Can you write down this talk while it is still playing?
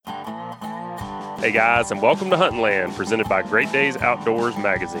Hey guys, and welcome to Hunting Land, presented by Great Days Outdoors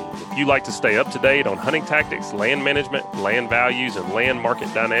magazine. If you like to stay up to date on hunting tactics, land management, land values, and land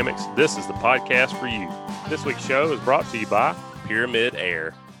market dynamics, this is the podcast for you. This week's show is brought to you by Pyramyd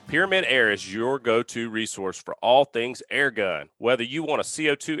Air. Pyramyd Air is your go-to resource for all things air gun. Whether you want a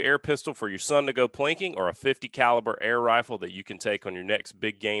CO2 air pistol for your son to go plinking or a 50 caliber air rifle that you can take on your next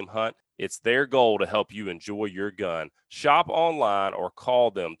big game hunt, it's their goal to help you enjoy your gun. Shop online or call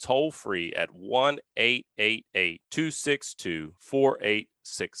them toll-free at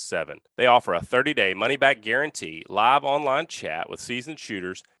 1-888-262-4867. They offer a 30-day money-back guarantee, live online chat with seasoned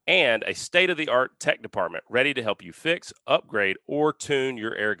shooters, and a state-of-the-art tech department ready to help you fix, upgrade, or tune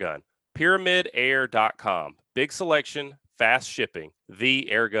your air gun. PyramydAir.com. Big selection, fast shipping, the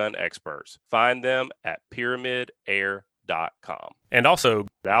airgun experts. Find them at PyramydAir.com. And also,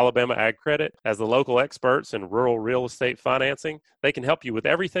 Alabama Ag Credit, as the local experts in rural real estate financing, they can help you with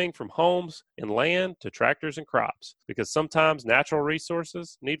everything from homes and land to tractors and crops, because sometimes natural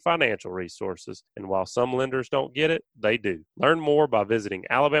resources need financial resources, and while some lenders don't get it, they do. Learn more by visiting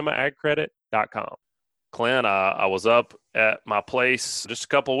alabamaagcredit.com. Clint, I was up at my place just a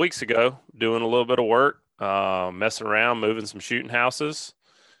couple of weeks ago doing a little bit of work, messing around, moving some shooting houses,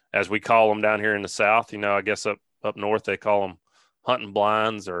 as we call them down here in the South. You know, I guess up north they call them hunting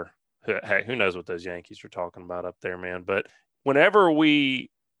blinds, or hey, who knows what those Yankees are talking about up there, man. But whenever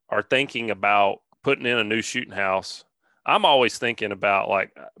we are thinking about putting in a new shooting house, I'm always thinking about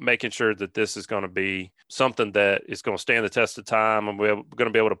like making sure that this is going to be something that is going to stand the test of time, and we're going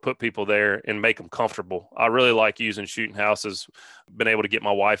to be able to put people there and make them comfortable. I really like using shooting houses. Been able to get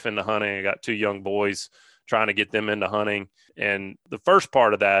my wife into hunting. I got 2 young boys, trying to get them into hunting. And the first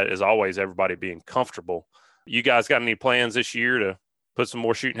part of that is always everybody being comfortable. You guys got any plans this year to put some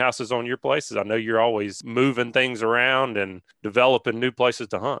more shooting houses on your places? I know you're always moving things around and developing new places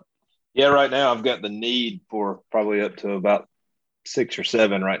to hunt. Yeah, right now I've got the need for probably up to about 6 or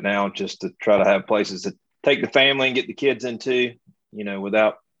 7 right now, just to try to have places to take the family and get the kids into, you know,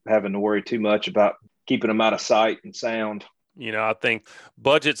 without having to worry too much about keeping them out of sight and sound. You know, I think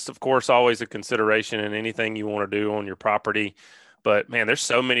budget's, of course, always a consideration in anything you want to do on your property. But, man, there's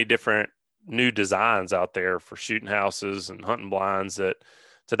so many different new designs out there for shooting houses and hunting blinds that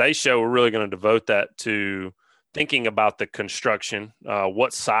today's show, we're really going to devote that to thinking about the construction,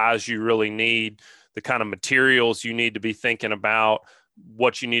 what size you really need, the kind of materials you need to be thinking about,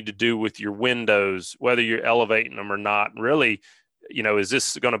 what you need to do with your windows, whether you're elevating them or not. Really, you know, is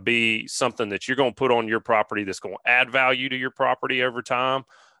this going to be something that you're going to put on your property that's going to add value to your property over time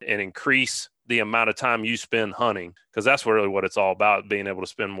and increase the amount of time you spend hunting? Because that's really what it's all about, being able to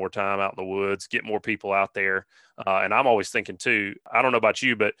spend more time out in the woods, get more people out there. And I'm always thinking too, I don't know about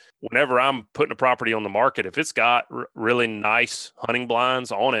you, but whenever I'm putting a property on the market, if it's got really nice hunting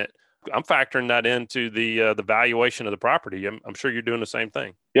blinds on it, I'm factoring that into the valuation of the property. I'm sure you're doing the same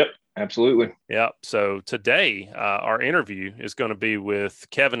thing. Yep, absolutely. Yep. So today, our interview is going to be with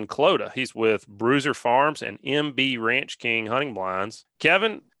Kevin Klota. He's with Bruiser Farms and MB Ranch King Hunting Blinds.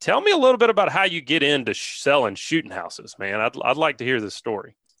 Kevin, tell me a little bit about how you get into selling shooting houses, man. I'd like to hear this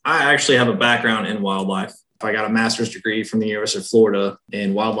story. I actually have a background in wildlife. I got a master's degree from the University of Florida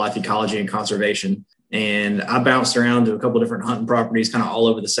in wildlife ecology and conservation. And I bounced around to a couple of different hunting properties, kind of all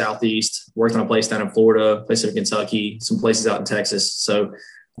over the Southeast, worked on a place down in Florida, a place in Kentucky, some places out in Texas. So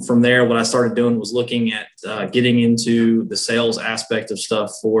from there, what I started doing was looking at getting into the sales aspect of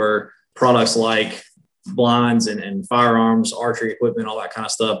stuff for products like blinds and firearms, archery equipment, all that kind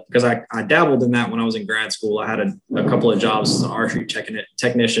of stuff. Because I dabbled in that when I was in grad school. I had a couple of jobs as an archery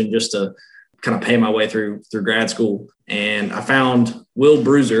technician just to kind of pay my way through grad school. And I found Will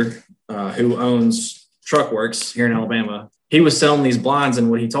Bruiser, who owns Truckworks here in Alabama. He was selling these blinds,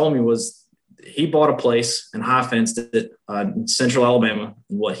 and what he told me was he bought a place and high fenced it in central Alabama.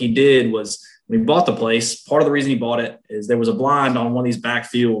 And what he did was, when he bought the place, part of the reason he bought it is there was a blind on one of these back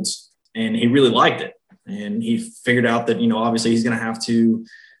fields, and he really liked it. And he figured out that, you know, obviously he's going to have to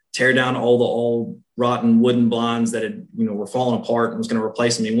tear down all the old rotten wooden blinds that had, you know, were falling apart, and was going to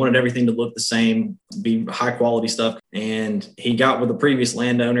replace them. He wanted everything to look the same, be high quality stuff. And he got with the previous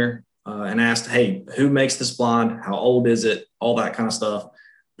landowner and asked, hey, who makes this blind? How old is it? All that kind of stuff.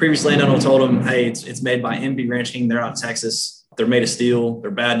 Previous landowner told him, hey, it's made by MB Ranch King. They're out of Texas. They're made of steel.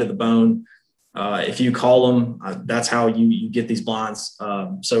 They're bad to the bone. If you call them, that's how you get these blinds.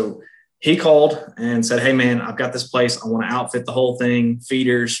 So he called and said, hey, man, I've got this place. I want to outfit the whole thing,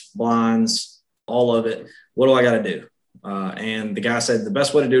 feeders, blinds, all of it. What do I got to do? And the guy said, the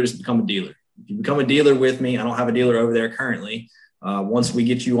best way to do it is to become a dealer. If you become a dealer with me, I don't have a dealer over there currently. Once we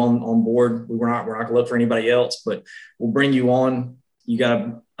get you on board, we're not going to look for anybody else, but we'll bring you on. You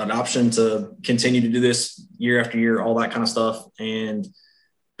got an option to continue to do this year after year, all that kind of stuff. And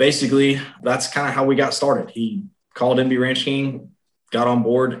basically, that's kind of how we got started. He called MB Ranch King, got on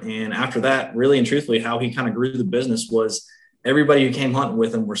board. And after that, really and truthfully, how he kind of grew the business was everybody who came hunting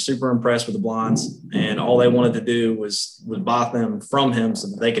with him were super impressed with the blinds, and all they wanted to do was buy them from him so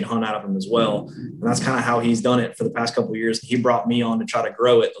that they could hunt out of them as well. And that's kind of how he's done it for the past couple of years. He brought me on to try to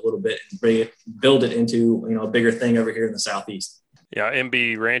grow it a little bit and build it into, a bigger thing over here in the Southeast. Yeah,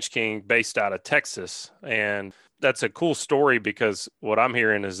 MB Ranch King based out of Texas. And that's a cool story because what I'm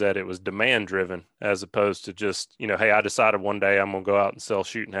hearing is that it was demand driven as opposed to just, hey, I decided one day I'm going to go out and sell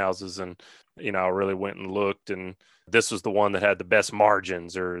shooting houses. And, I really went and looked, and this was the one that had the best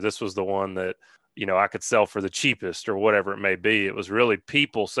margins, or this was the one that, I could sell for the cheapest, or whatever it may be. It was really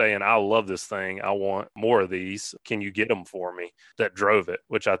people saying, I love this thing. I want more of these. Can you get them for me? That drove it,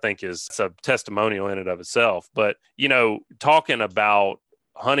 which I think is a testimonial in and of itself. But, talking about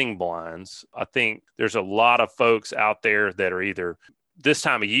hunting blinds, I think there's a lot of folks out there that are either this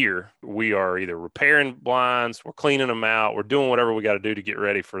time of year, we are either repairing blinds, we're cleaning them out, we're doing whatever we got to do to get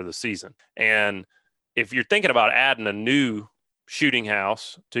ready for the season. And if you're thinking about adding a new shooting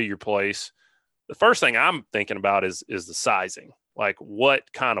house to your place, the first thing I'm thinking about is the sizing. Like,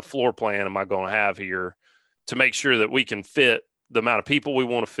 what kind of floor plan am I going to have here to make sure that we can fit the amount of people we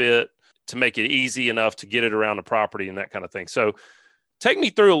want to fit, to make it easy enough to get it around the property and that kind of thing. So take me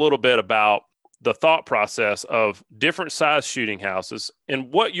through a little bit about the thought process of different size shooting houses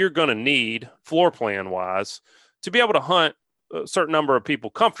and what you're going to need floor plan wise to be able to hunt a certain number of people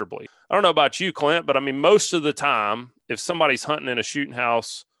comfortably. I don't know about you, Clint, but I mean, most of the time, if somebody's hunting in a shooting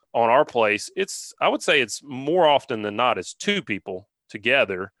house on our place, I would say it's more often than not, it's two people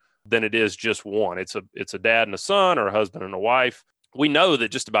together than it is just one. It's a dad and a son, or a husband and a wife. We know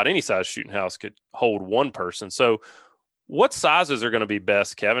that just about any size shooting house could hold one person. So what sizes are going to be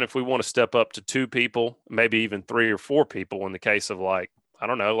best, Kevin, if we want to step up to two people, maybe even 3 or 4 people in the case of, like, I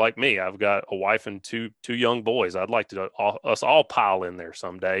don't know, like me, I've got a wife and two young boys. I'd like to us all pile in there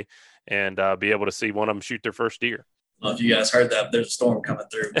someday and be able to see one of them shoot their first deer. I don't know if you guys heard that, but there's a storm coming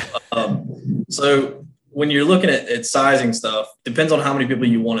through. So when you're looking at sizing stuff, depends on how many people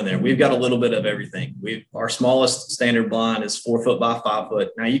you want in there. We've got a little bit of everything. Our smallest standard blind is 4 foot by 5 foot.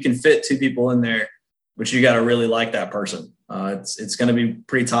 Now you can fit 2 people in there, but you got to really like that person. It's going to be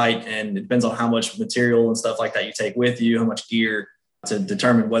pretty tight, and it depends on how much material and stuff like that you take with you, how much gear, to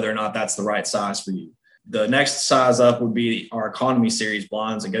determine whether or not that's the right size for you. The next size up would be our economy series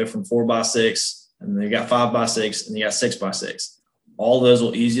blinds that go from 4 by 6, and then you got 5 by 6, and you got 6 by 6. All those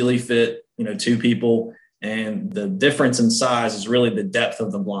will easily fit, 2 people. And the difference in size is really the depth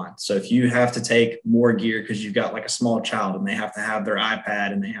of the blind. So if you have to take more gear because you've got like a small child and they have to have their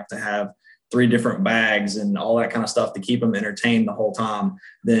iPad and they have to have 3 different bags and all that kind of stuff to keep them entertained the whole time,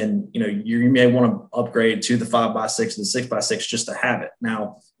 then, you may want to upgrade to the 5 by 6 to the 6 by 6 just to have it.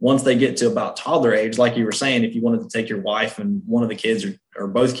 Now, once they get to about toddler age, like you were saying, if you wanted to take your wife and one of the kids or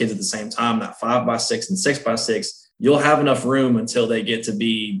both kids at the same time, that 5 by 6 and 6 by 6, you'll have enough room until they get to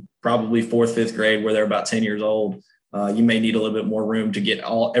be probably 4th, 5th grade, where they're about 10 years old. You may need a little bit more room to get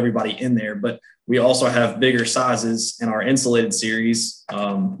everybody in there, but we also have bigger sizes in our insulated series.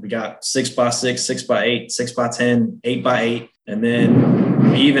 We got 6 by 6, 6 by 8, 6 by 10, 8 by 8. And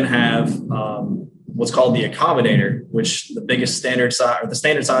then we even have what's called the accommodator, which the biggest standard size, or the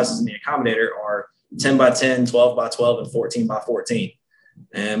standard sizes in the accommodator, are 10 by 10, 12 by 12, and 14 by 14.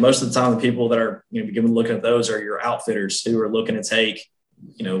 And most of the time, the people that are looking at those are your outfitters who are looking to take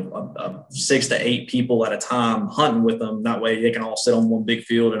 6 to 8 people at a time hunting with them. That way they can all sit on one big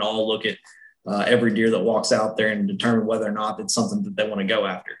field and all look at every deer that walks out there and determine whether or not it's something that they want to go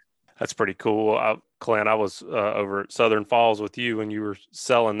after. That's pretty cool. Clint, I was over at Southern Falls with you when you were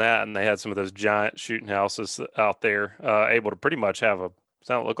selling that, and they had some of those giant shooting houses out there, able to pretty much have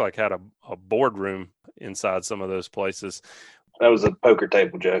looked like had a boardroom inside some of those places. That was a poker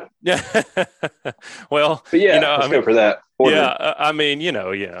table, Joe. Yeah. Well, but yeah, let's go for that.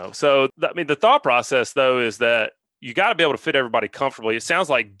 Yeah. So, the thought process, though, is that you got to be able to fit everybody comfortably. It sounds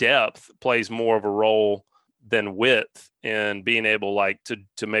like depth plays more of a role than width in being able, like,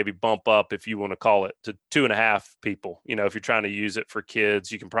 to maybe bump up, if you want to call it, to 2.5 people. If you're trying to use it for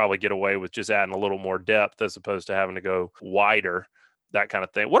kids, you can probably get away with just adding a little more depth as opposed to having to go wider. That kind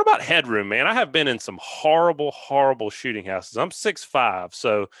of thing. What about headroom, man? I have been in some horrible, horrible shooting houses. I'm 6'5",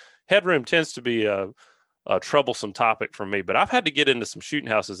 so headroom tends to be a troublesome topic for me. But I've had to get into some shooting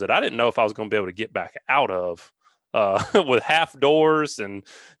houses that I didn't know if I was going to be able to get back out of, with half doors and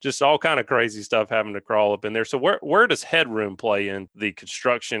just all kind of crazy stuff having to crawl up in there. So where does headroom play in the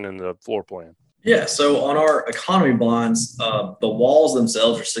construction and the floor plan? Yeah. So on our economy blinds, the walls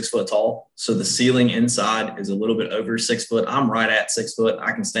themselves are 6 foot tall. So the ceiling inside is a little bit over 6 foot. I'm right at 6 foot.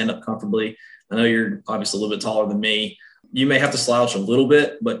 I can stand up comfortably. I know you're obviously a little bit taller than me. You may have to slouch a little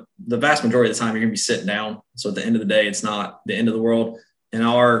bit, but the vast majority of the time you're going to be sitting down. So at the end of the day, it's not the end of the world. And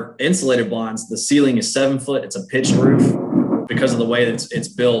our insulated blinds, the ceiling is 7 foot. It's a pitched roof. Because of the way that it's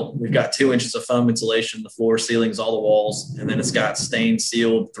built, we've got 2 inches of foam insulation, the floor, ceilings, all the walls, and then it's got stained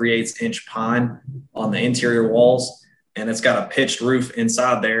sealed 3/8 inch pine on the interior walls, and it's got a pitched roof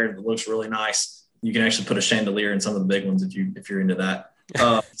inside there that looks really nice. You can actually put a chandelier in some of the big ones if you're into that.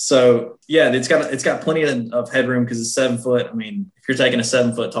 So yeah, it's got plenty of headroom because it's 7 foot. I mean, if you're taking a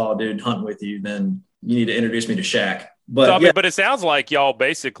 7 foot tall dude hunting with you, then you need to introduce me to Shaq. But, so, I mean, but it sounds like y'all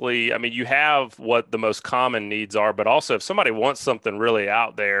basically, I mean, you have what the most common needs are, but also if somebody wants something really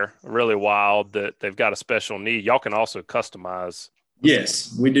out there, really wild, that they've got a special need, y'all can also customize.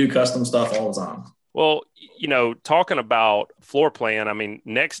 Yes, we do custom stuff all the time. Well, talking about floor plan, I mean,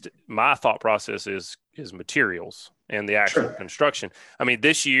 next, my thought process is materials and the actual construction. I mean,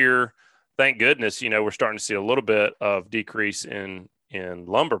 this year, thank goodness, we're starting to see a little bit of decrease in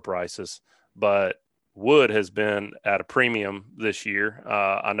lumber prices, but wood has been at a premium this year.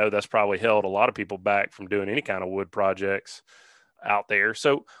 I know that's probably held a lot of people back from doing any kind of wood projects out there.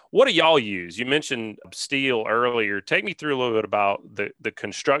 So what do y'all use? You mentioned steel earlier. Take me through a little bit about the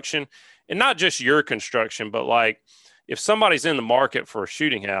construction, and not just your construction, but like if somebody's in the market for a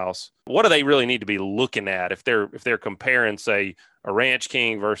shooting house, what do they really need to be looking at if they're comparing, say, a Ranch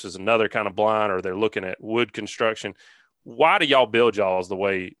King versus another kind of blind, or they're looking at wood construction? Why do y'all build y'all's the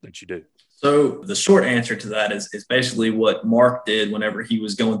way that you do? So the short answer to that is basically what Mark did whenever he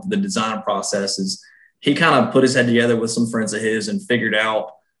was going through the design process. Is he kind of put his head together with some friends of his and figured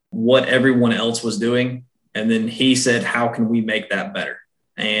out what everyone else was doing. And then he said, how can we make that better?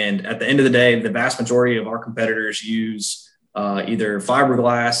 And at the end of the day, the vast majority of our competitors use either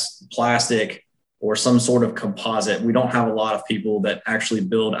fiberglass, plastic, or some sort of composite. We don't have a lot of people that actually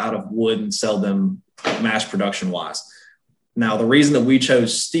build out of wood and sell them mass production wise. Now, the reason that we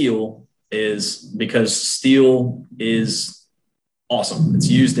chose steel is because steel is awesome. It's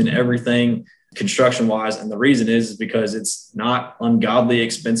used in everything construction wise. And the reason is because it's not ungodly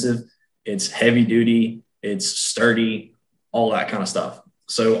expensive. It's heavy duty. It's sturdy, all that kind of stuff.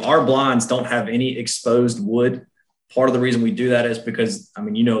 So our blinds don't have any exposed wood. Part of the reason we do that is because, I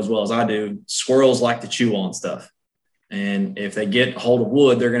mean, as well as I do, squirrels like to chew on stuff. And if they get a hold of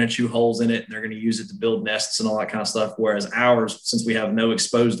wood, they're going to chew holes in it and they're going to use it to build nests and all that kind of stuff. Whereas ours, since we have no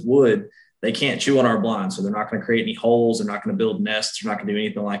exposed wood, they can't chew on our blinds. So they're not going to create any holes. They're not going to build nests. They're not going to do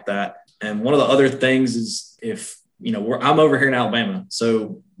anything like that. And one of the other things is if, I'm over here in Alabama,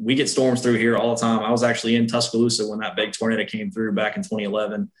 so we get storms through here all the time. I was actually in Tuscaloosa when that big tornado came through back in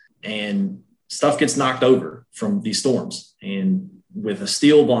 2011, and stuff gets knocked over from these storms. And with a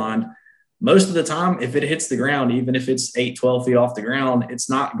steel blind, most of the time, if it hits the ground, even if it's 8-12 feet off the ground, it's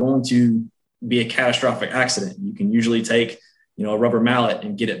not going to be a catastrophic accident. You can usually take, a rubber mallet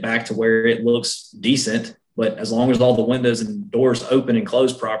and get it back to where it looks decent. But as long as all the windows and doors open and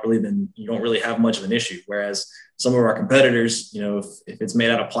close properly, then you don't really have much of an issue. Whereas some of our competitors, if it's made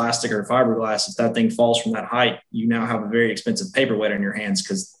out of plastic or fiberglass, if that thing falls from that height, you now have a very expensive paperweight on your hands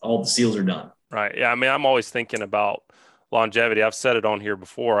because all the seals are done. Right. Yeah. I mean, I'm always thinking about longevity. I've said it on here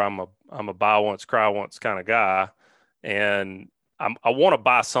before. I'm a buy once, cry once kind of guy. And I want to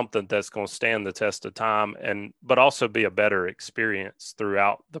buy something that's going to stand the test of time but also be a better experience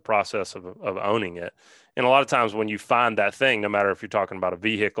throughout the process of owning it. And a lot of times when you find that thing, no matter if you're talking about a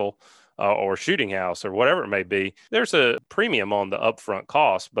vehicle or shooting house or whatever it may be, there's a premium on the upfront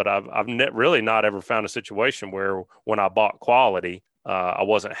cost. But I've really not ever found a situation where when I bought quality, I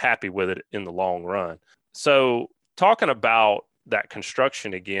wasn't happy with it in the long run. So talking about that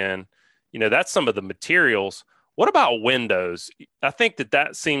construction again, that's some of the materials. What about windows? I think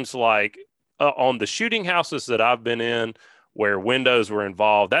that seems like on the shooting houses that I've been in where windows were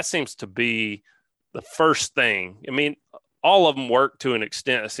involved, that seems to be the first thing. I mean, all of them work to an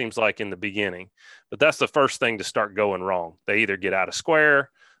extent, it seems like in the beginning, but that's the first thing to start going wrong. They either get out of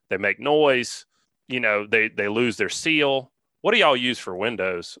square, they make noise, they lose their seal. What do y'all use for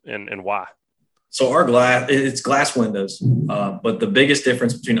windows and why? So it's glass windows. But the biggest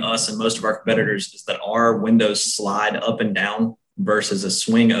difference between us and most of our competitors is that our windows slide up and down versus a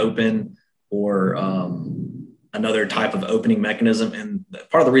swing open or another type of opening mechanism. And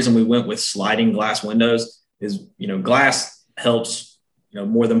part of the reason we went with sliding glass windows is, glass helps,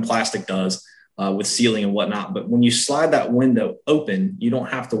 more than plastic does with sealing and whatnot. But when you slide that window open, you don't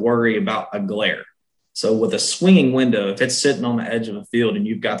have to worry about a glare. So with a swinging window, if it's sitting on the edge of a field and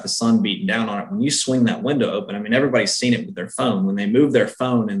you've got the sun beating down on it, when you swing that window open, I mean, everybody's seen it with their phone. When they move their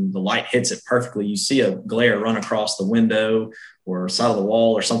phone and the light hits it perfectly, you see a glare run across the window or side of the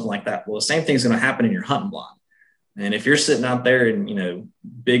wall or something like that. Well, the same thing's going to happen in your hunting blind. And if you're sitting out there and,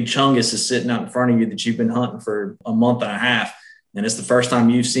 Big Chungus is sitting out in front of you that you've been hunting for a month and a half, and it's the first time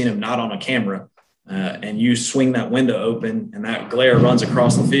you've seen him not on a camera, and you swing that window open and that glare runs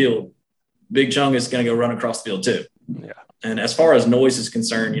across the field, Big Chungus is going to go run across the field too. Yeah. And as far as noise is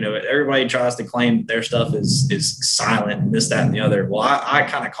concerned, everybody tries to claim that their stuff is silent and this, that, and the other. Well, I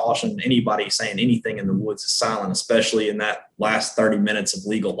kind of caution anybody saying anything in the woods is silent, especially in that last 30 minutes of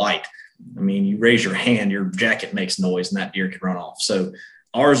legal light. I mean, you raise your hand, your jacket makes noise and that deer can run off. So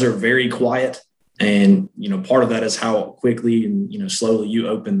ours are very quiet. And, part of that is how quickly and, slowly you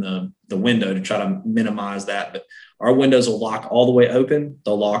open the window to try to minimize that. But our windows will lock all the way open.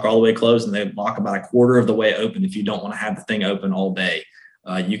 They'll lock all the way closed, and they lock about a quarter of the way open. If you don't want to have the thing open all day,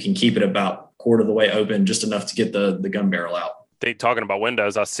 you can keep it about a quarter of the way open, just enough to get the gun barrel out. Talking about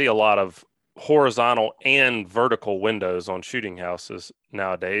windows, I see a lot of horizontal and vertical windows on shooting houses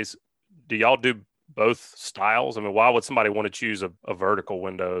nowadays. Do y'all do both styles? I mean, why would somebody want to choose a vertical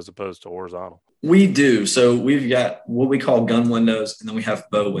window as opposed to horizontal? We do. So we've got what we call gun windows, and then we have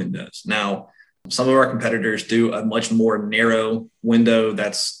bow windows. Now, some of our competitors do a much more narrow window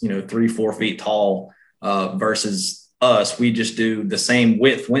that's, 3-4 feet tall, versus us. We just do the same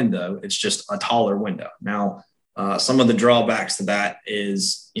width window. It's just a taller window. Now, some of the drawbacks to that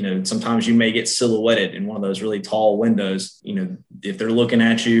is, sometimes you may get silhouetted in one of those really tall windows. If they're looking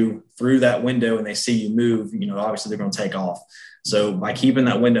at you through that window and they see you move, obviously they're going to take off. So by keeping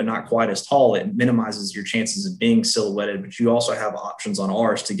that window not quite as tall, it minimizes your chances of being silhouetted, but you also have options on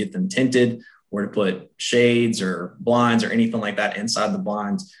ours to get them tinted or to put shades or blinds or anything like that inside the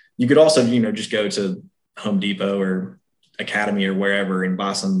blinds. You could also, just go to Home Depot or Academy or wherever and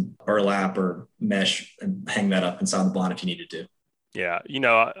buy some burlap or mesh and hang that up inside the blind if you needed to. Yeah.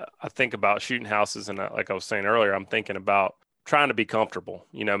 I think about shooting houses, and like I was saying earlier, I'm thinking about trying to be comfortable.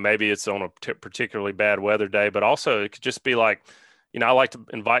 Maybe it's on a particularly bad weather day, but also it could just be like, I like to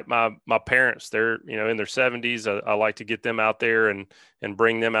invite my parents. They're, in their 70s. I like to get them out there and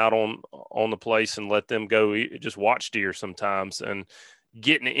bring them out on the place and let them go just watch deer sometimes. And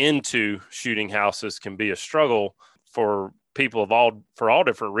getting into shooting houses can be a struggle for people for all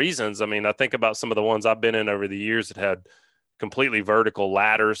different reasons. I mean, I think about some of the ones I've been in over the years that had completely vertical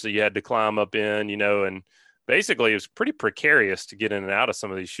ladders that you had to climb up in, and basically it was pretty precarious to get in and out of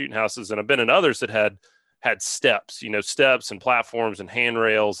some of these shooting houses. And I've been in others that had steps, steps and platforms and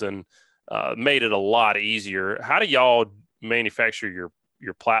handrails, and made it a lot easier. How do y'all manufacture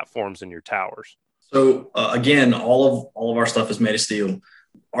your platforms and your towers? So again, all of our stuff is made of steel.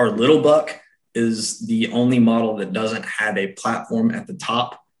 Our Little Buck is the only model that doesn't have a platform at the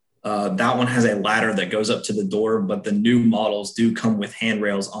top. That one has a ladder that goes up to the door, but the new models do come with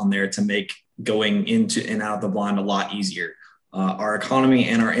handrails on there to make going into and out of the blind a lot easier. Our economy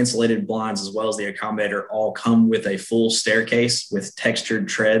and our insulated blinds, as well as the accommodator, all come with a full staircase with textured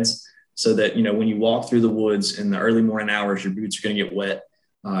treads, so that, when you walk through the woods in the early morning hours, your boots are going to get wet.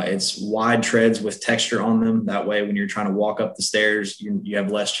 It's wide treads with texture on them. That way, when you're trying to walk up the stairs, you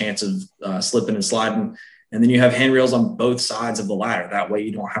have less chance of slipping and sliding. And then you have handrails on both sides of the ladder. That way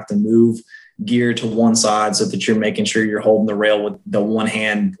you don't have to move gear to one side, so that you're making sure you're holding the rail with the one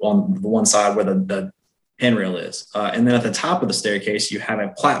hand on the one side where the handrail is. And then at the top of the staircase, you have a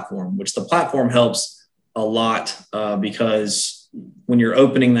platform, which the platform helps a lot because when you're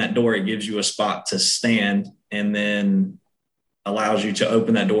opening that door, it gives you a spot to stand, and then allows you to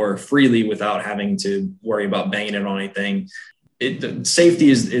open that door freely without having to worry about banging it on anything. Safety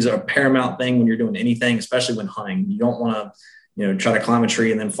is a paramount thing when you're doing anything, especially when hunting. You don't want to, try to climb a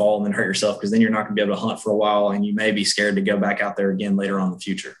tree and then fall and then hurt yourself, because then you're not going to be able to hunt for a while, and you may be scared to go back out there again later on in the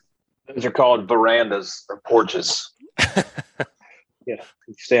future. Those are called verandas or porches. You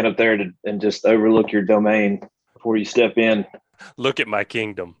stand up there and just overlook your domain before you step in. Look at my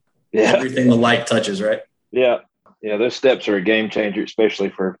kingdom. Yeah. Everything the light touches, right? Yeah. Yeah. Those steps are a game changer, especially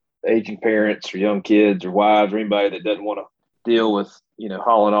for aging parents or young kids or wives or anybody that doesn't want to deal with,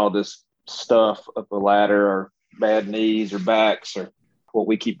 hauling all this stuff up a ladder, or bad knees or backs, or what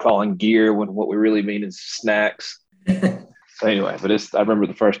we keep calling gear when what we really mean is snacks. So anyway, but I remember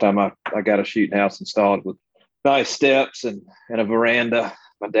the first time I got a shooting house installed with nice steps and a veranda.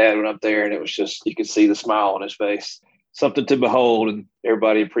 My dad went up there, and it was just, you could see the smile on his face. Something to behold, and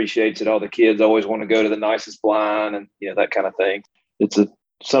everybody appreciates it. All the kids always want to go to the nicest blind and, that kind of thing. It's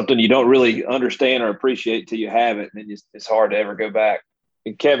something you don't really understand or appreciate till you have it, and then it's hard to ever go back.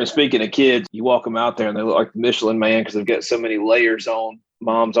 And Kevin, speaking of kids, you walk them out there and they look like the Michelin Man because they've got so many layers on.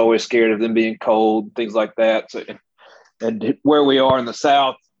 Mom's always scared of them being cold, things like that. So, and where we are in the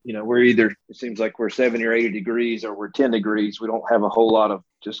South, we're either, it seems like we're 70 or 80 degrees or we're 10 degrees. We don't have a whole lot of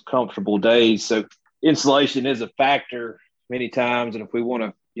just comfortable days. So insulation is a factor many times. And if we want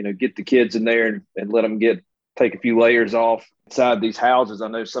to, get the kids in there and let them take a few layers off inside these houses, I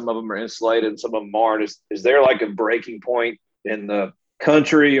know some of them are insulated and some of them aren't. Is there like a breaking point in the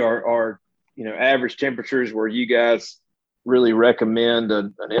country or average temperatures where you guys really recommend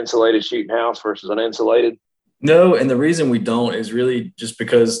an insulated shooting house versus an uninsulated? No, and the reason we don't is really just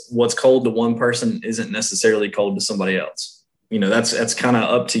because what's cold to one person isn't necessarily cold to somebody else. That's kind of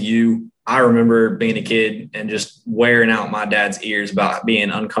up to you. I remember being a kid and just wearing out my dad's ears about being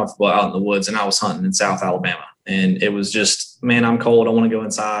uncomfortable out in the woods, and I was hunting in South Alabama. And it was just, man, I'm cold, I want to go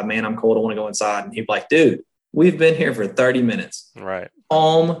inside. Man, I'm cold, I want to go inside. And he'd be like, dude, we've been here for 30 minutes. Right.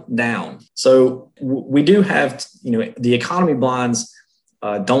 Calm down. So we do have, the economy blinds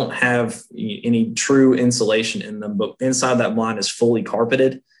don't have any true insulation in them, but inside that blind is fully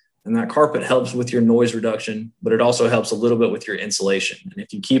carpeted. And that carpet helps with your noise reduction, but it also helps a little bit with your insulation. And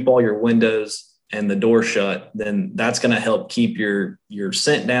if you keep all your windows and the door shut, then that's going to help keep your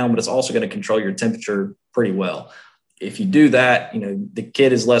scent down, but it's also going to control your temperature pretty well. If you do that, the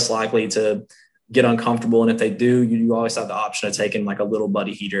kid is less likely to get uncomfortable. And if they do, you always have the option of taking like a little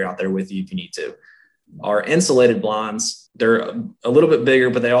buddy heater out there with you if you need to. Our insulated blinds, they're a little bit bigger,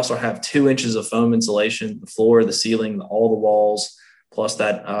 but they also have 2 inches of foam insulation, the floor, the ceiling, all the walls, plus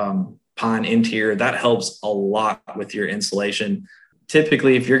that pine interior. That helps a lot with your insulation.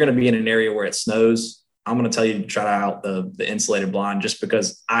 Typically, if you're going to be in an area where it snows, I'm going to tell you to try out the insulated blind just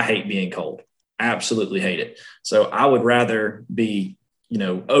because I hate being cold. Absolutely hate it. So I would rather be,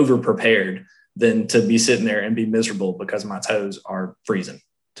 over prepared than to be sitting there and be miserable because my toes are freezing.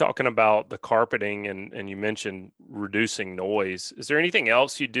 Talking about the carpeting and you mentioned reducing noise. Is there anything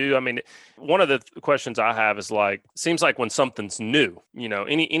else you do? I mean, one of the questions I have is seems like when something's new,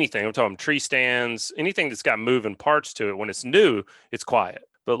 anything, I'm talking tree stands, anything that's got moving parts to it, when it's new, it's quiet.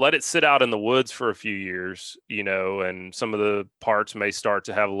 But let it sit out in the woods for a few years, and some of the parts may start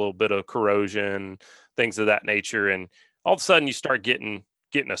to have a little bit of corrosion, things of that nature. And all of a sudden you start getting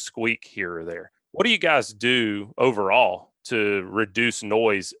a squeak here or there. What do you guys do overall to reduce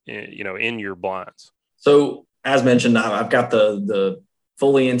noise, in your blinds? So as mentioned, I've got the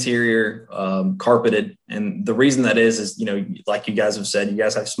fully interior carpeted. And the reason that is, like you guys have said, you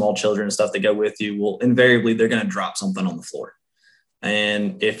guys have small children and stuff that go with you. Well, invariably they're going to drop something on the floor.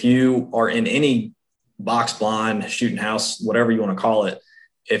 And if you are in any box blind, shooting house, whatever you want to call it,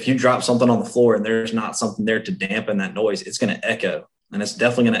 if you drop something on the floor and there's not something there to dampen that noise, it's going to echo. And it's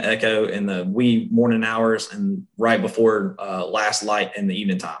definitely going to echo in the wee morning hours and right before last light in the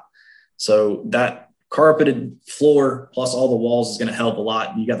evening time. So that carpeted floor plus all the walls is going to help a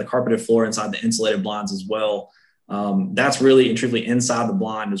lot. You got the carpeted floor inside the insulated blinds as well. That's really and truly inside the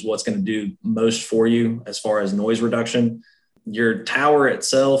blind is what's going to do most for you as far as noise reduction. Your tower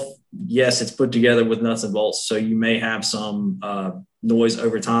itself, yes, it's put together with nuts and bolts. So you may have some noise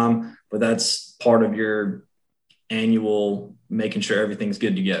over time, but that's part of your annual making sure everything's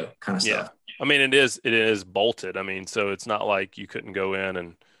good to go kind of stuff. I mean, it is bolted. I mean, so it's not like you couldn't go in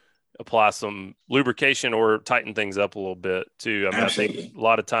and apply some lubrication or tighten things up a little bit too. I mean, Absolutely. I think a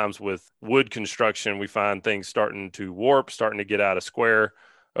lot of times with wood construction, we find things starting to warp, starting to get out of square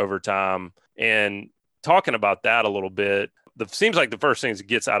over time. And talking about that a little bit, seems like the first thing that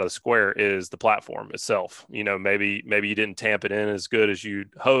gets out of the square is the platform itself. Maybe you didn't tamp it in as good as you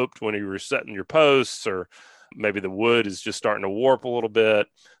hoped when you were setting your posts, or maybe the wood is just starting to warp a little bit.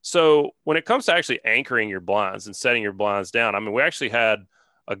 So when it comes to actually anchoring your blinds and setting your blinds down, I mean, we actually had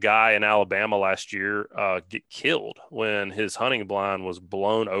a guy in Alabama last year get killed when his hunting blind was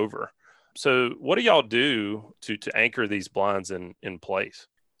blown over. So what do y'all do to anchor these blinds in place?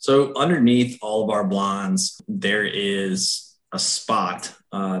 So underneath all of our blinds, there is a spot.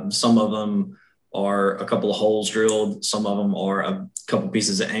 Some of them are a couple of holes drilled. Some of them are a couple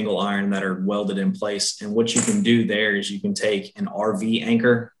pieces of angle iron that are welded in place. And what you can do there is you can take an RV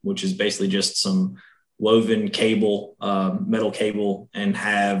anchor, which is basically just some woven cable, metal cable, and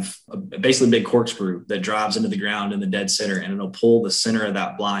have basically a big corkscrew that drives into the ground in the dead center, and it'll pull the center of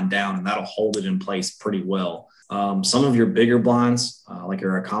that blind down, and that'll hold it in place pretty well. Some of your bigger blinds, like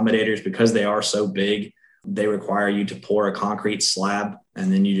your accommodators, because they are so big, they require you to pour a concrete slab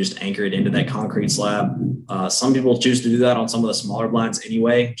and then you just anchor it into that concrete slab. Some people choose to do that on some of the smaller blinds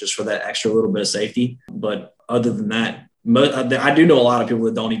anyway, just for that extra little bit of safety. But other than that, I do know a lot of people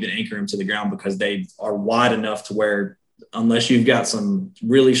that don't even anchor them to the ground because they are wide enough to where unless you've got some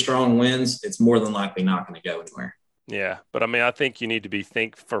really strong winds, it's more than likely not going to go anywhere. Yeah. But I mean, I think you need to be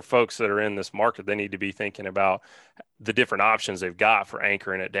for folks that are in this market, they need to be thinking about the different options they've got for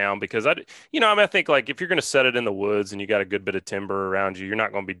anchoring it down, because I think like if you're going to set it in the woods and you got a good bit of timber around you, you're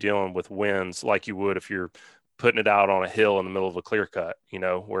not going to be dealing with winds like you would if you're putting it out on a hill in the middle of a clear cut,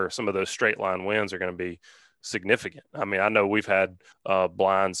 where some of those straight line winds are going to be significant. I mean, I know we've had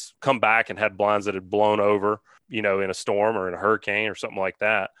blinds come back and had blinds that had blown over, in a storm or in a hurricane or something like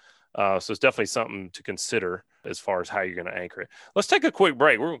that. So it's definitely something to consider as far as how you're going to anchor it. Let's take a quick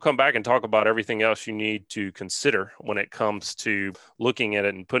break. We're going to come back and talk about everything else you need to consider when it comes to looking at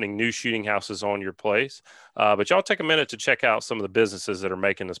it and putting new shooting houses on your place. But y'all take a minute to check out some of the businesses that are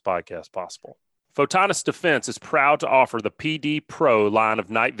making this podcast possible. Photonis Defense is proud to offer the PD Pro line of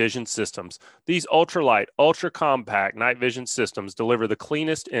night vision systems. These ultralight, ultra-compact night vision systems deliver the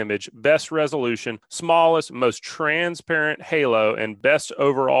cleanest image, best resolution, smallest, most transparent halo, and best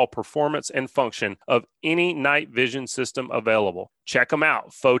overall performance and function of any night vision system available. Check them out.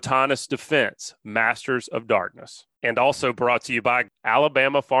 Photonis Defense, Masters of Darkness. And also brought to you by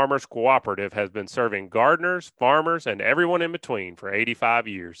Alabama Farmers Cooperative, has been serving gardeners, farmers, and everyone in between for 85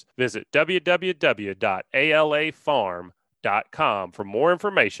 years. Visit www.alafarm.com for more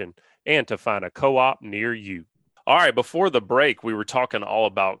information and to find a co-op near you. All right, before the break, we were talking all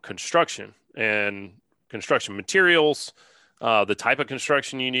about construction and construction materials, the type of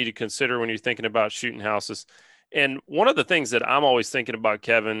construction you need to consider when you're thinking about shooting houses. And one of the things that I'm always thinking about,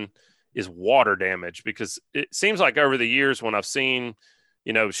 Kevin, is water damage, because it seems like over the years when I've seen,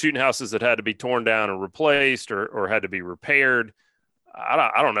 shooting houses that had to be torn down and replaced or had to be repaired,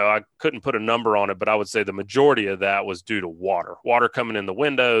 I don't know. I couldn't put a number on it, but I would say the majority of that was due to water coming in the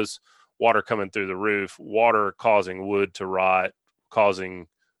windows, water coming through the roof, water causing wood to rot, causing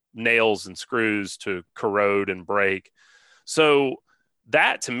nails and screws to corrode and break. So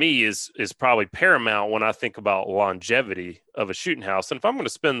that to me is probably paramount when I think about longevity of a shooting house. And if I'm going to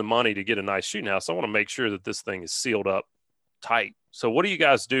spend the money to get a nice shooting house, I want to make sure that this thing is sealed up tight. So what do you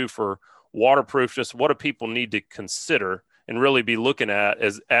guys do for waterproofness? What do people need to consider and really be looking at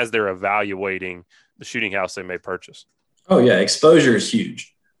as they're evaluating the shooting house they may purchase? Oh yeah. Exposure is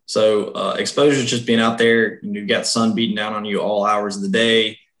huge. So exposure is just being out there. You've got sun beating down on you all hours of the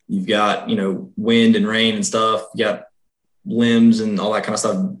day. You've got, wind and rain and stuff. You got limbs and all that kind of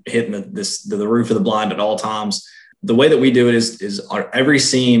stuff hitting the roof of the blind at all times. The way that we do it is every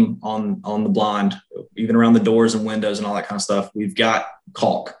seam on the blind, even around the doors and windows and all that kind of stuff, we've got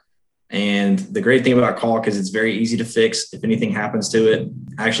caulk. And the great thing about caulk is it's very easy to fix if anything happens to it.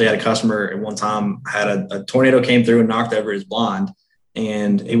 I actually had a customer at one time had a tornado came through and knocked over his blind,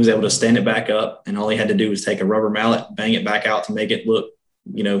 and he was able to stand it back up. And all he had to do was take a rubber mallet, bang it back out to make it look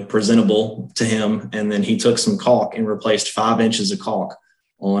presentable to him. And then he took some caulk and replaced 5 inches of caulk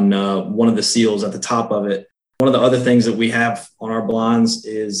on one of the seals at the top of it. One of the other things that we have on our blinds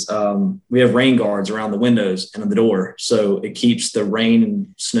is we have rain guards around the windows and the door. So it keeps the rain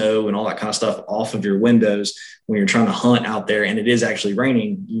and snow and all that kind of stuff off of your windows when you're trying to hunt out there and it is actually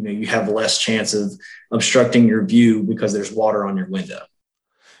raining. You have less chance of obstructing your view because there's water on your window.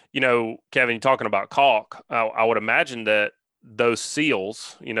 Kevin, you're talking about caulk. I would imagine that those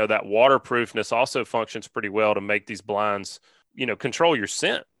seals, that waterproofness also functions pretty well to make these blinds, control your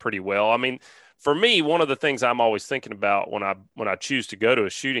scent pretty well. I mean, for me, one of the things I'm always thinking about when I choose to go to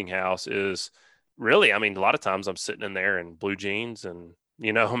a shooting house is really, a lot of times I'm sitting in there in blue jeans and,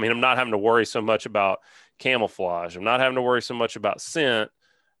 I'm not having to worry so much about camouflage. I'm not having to worry so much about scent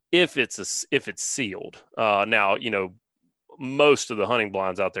if it's sealed. Now, most of the hunting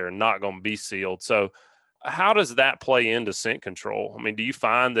blinds out there are not going to be sealed. So how does that play into scent control? Do you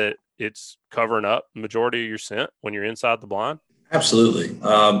find that it's covering up the majority of your scent when you're inside the blind? Absolutely.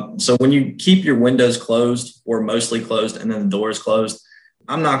 So when you keep your windows closed or mostly closed and then the doors closed,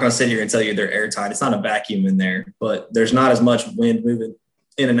 I'm not going to sit here and tell you they're airtight. It's not a vacuum in there, but there's not as much wind moving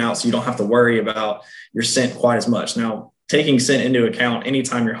in and out. So you don't have to worry about your scent quite as much. Now, taking scent into account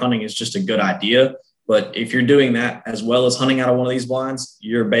anytime you're hunting is just a good idea. But if you're doing that as well as hunting out of one of these blinds,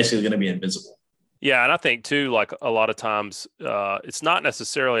 you're basically going to be invisible. Yeah. And I think too, like a lot of times it's not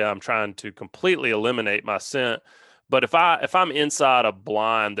necessarily I'm trying to completely eliminate my scent. But if I'm inside a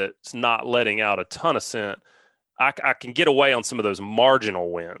blind that's not letting out a ton of scent, I can get away on some of those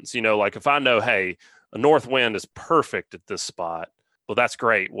marginal winds. Like if I know, hey, a north wind is perfect at this spot. Well, that's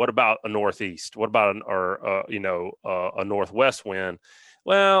great. What about a northeast? What about a northwest wind?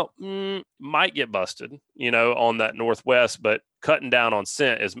 Well, might get busted, on that northwest, but cutting down on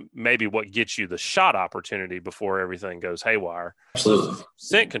scent is maybe what gets you the shot opportunity before everything goes haywire. Absolutely.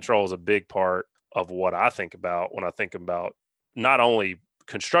 Scent control is a big part of what I think about when I think about not only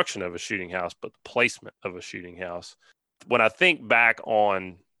construction of a shooting house, but the placement of a shooting house. When I think back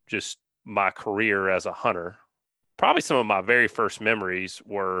on just my career as a hunter, probably some of my very first memories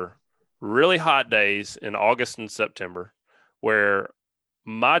were really hot days in August and September, where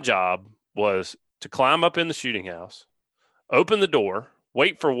my job was to climb up in the shooting house, open the door,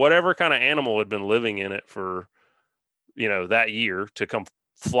 wait for whatever kind of animal had been living in it for, that year to come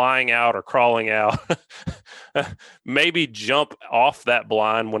flying out or crawling out, maybe jump off that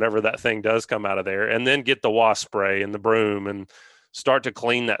blind whenever that thing does come out of there, and then get the wasp spray and the broom and start to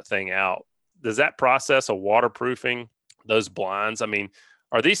clean that thing out. Does that process of waterproofing those blinds, I mean,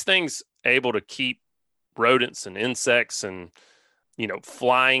 are these things able to keep rodents and insects and,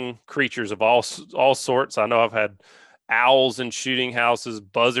 flying creatures of all sorts? I know I've had owls in shooting houses,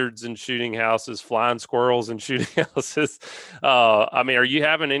 buzzards in shooting houses, flying squirrels in shooting houses. I mean, are you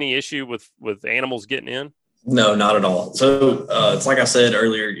having any issue with animals getting in? No, not at all. So it's like I said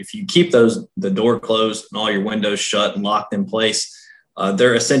earlier, if you keep the door closed and all your windows shut and locked in place,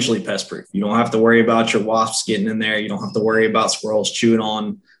 they're essentially pest proof. You don't have to worry about your wasps getting in there. You don't have to worry about squirrels chewing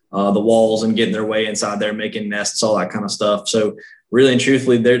on the walls and getting their way inside there, making nests, all that kind of stuff. So really and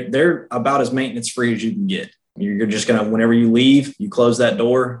truthfully, they're about as maintenance free as you can get. You're just going to, whenever you leave, you close that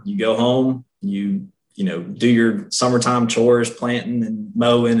door, you go home, you do your summertime chores, planting and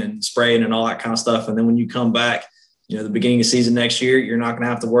mowing and spraying and all that kind of stuff. And then when you come back, the beginning of season next year, you're not going to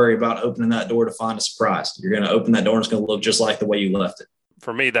have to worry about opening that door to find a surprise. You're going to open that door and it's going to look just like the way you left it.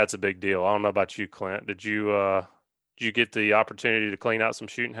 For me, that's a big deal. I don't know about you, Clint. Did you get the opportunity to clean out some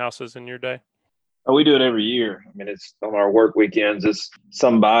shooting houses in your day? Oh, we do it every year. I mean, it's on our work weekends. It's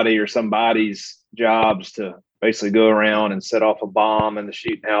somebody or somebody's jobs to basically go around and set off a bomb in the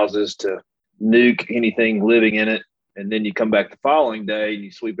shooting houses to nuke anything living in it. And then you come back the following day and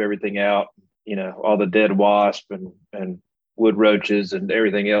you sweep everything out, all the dead wasp and wood roaches and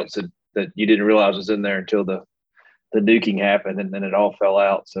everything else that you didn't realize was in there until the nuking happened, and then it all fell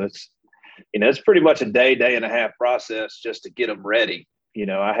out. So it's pretty much a day and a half process just to get them ready.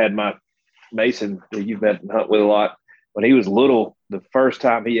 I had my Mason, that you've met and hunt with a lot, when he was little, the first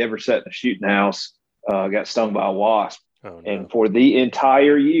time he ever sat in a shooting house, got stung by a wasp. Oh, no. And for the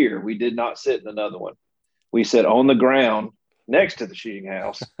entire year, we did not sit in another one. We sat on the ground next to the shooting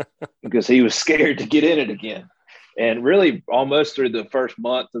house because he was scared to get in it again. And really almost through the first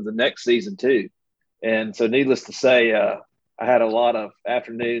month of the next season too. And so needless to say, I had a lot of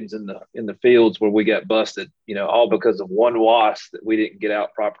afternoons in the fields where we got busted, all because of one wasp that we didn't get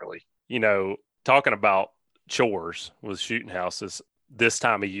out properly. Talking about chores with shooting houses this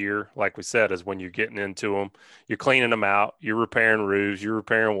time of year, like we said, is when you're getting into them, you're cleaning them out, you're repairing roofs, you're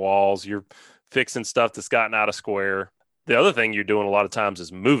repairing walls, you're fixing stuff that's gotten out of square. The other thing you're doing a lot of times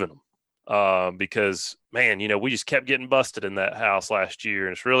is moving them. Because man, we just kept getting busted in that house last year,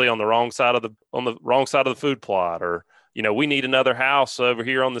 and it's really on the wrong side of the food plot, or we need another house over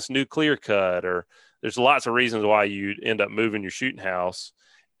here on this new clear cut, or there's lots of reasons why you end up moving your shooting house.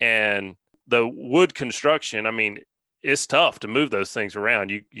 And the wood construction, I mean, it's tough to move those things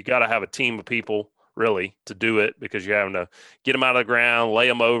around. You got to have a team of people really to do it, because you're having to get them out of the ground, lay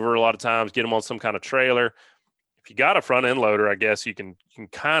them over a lot of times, get them on some kind of trailer. If you got a front end loader, I guess you can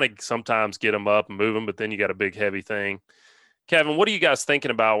kind of sometimes get them up and move them, but then you got a big heavy thing. Kevin, what are you guys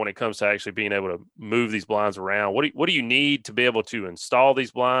thinking about when it comes to actually being able to move these blinds around? What do you need to be able to install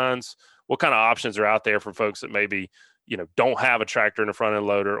these blinds? What kind of options are out there for folks that maybe, don't have a tractor and a front end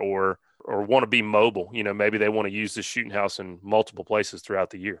loader, or want to be mobile? Maybe they want to use this shooting house in multiple places throughout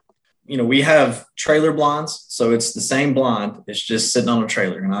the year. We have trailer blinds, so it's the same blind. It's just sitting on a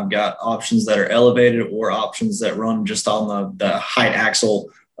trailer, and I've got options that are elevated or options that run just on the height axle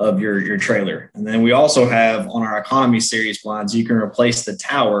of your trailer. And then we also have on our economy series blinds, you can replace the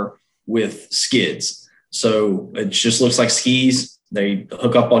tower with skids. So it just looks like skis. They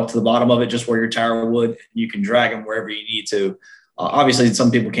hook up to the bottom of it, just where your tower would. You can drag them wherever you need to. Obviously,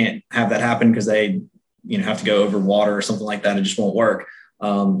 some people can't have that happen because they, have to go over water or something like that. It just won't work.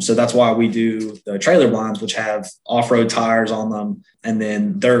 So that's why we do the trailer blinds, which have off-road tires on them, and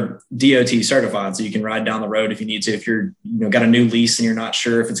then they're DOT certified, so you can ride down the road if you need to. If you're, got a new lease and you're not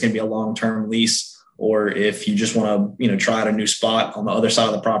sure if it's going to be a long-term lease, or if you just want to, try out a new spot on the other side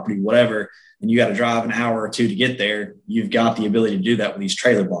of the property, whatever, and you got to drive an hour or two to get there, you've got the ability to do that with these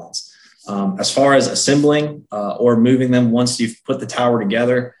trailer blinds. As far as assembling or moving them once you've put the tower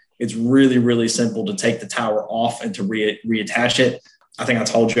together, it's really, really simple to take the tower off and to reattach it. I think I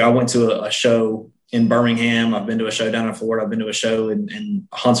told you I went to a show in Birmingham. I've been to a show down in Florida. I've been to a show in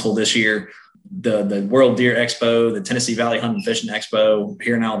Huntsville this year. the World Deer Expo, the Tennessee Valley Hunting and Fishing Expo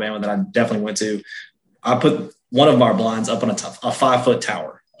here in Alabama that I definitely went to, I put one of our blinds up on a 5-foot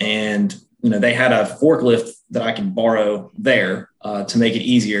tower, and they had a forklift that I could borrow there to make it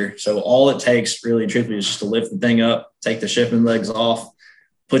easier. So all it takes really and truthfully is just to lift the thing up, take the shipping legs off,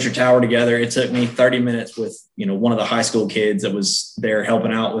 put your tower together. It took me 30 minutes with, one of the high school kids that was there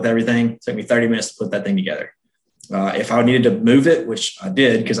helping out with everything. It took me 30 minutes to put that thing together. If I needed to move it, which I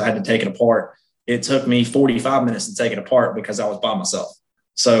did because I had to take it apart, it took me 45 minutes to take it apart because I was by myself.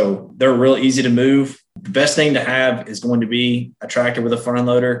 So they're real easy to move. The best thing to have is going to be a tractor with a front end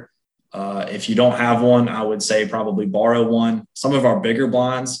loader. If you don't have one, I would say probably borrow one. Some of our bigger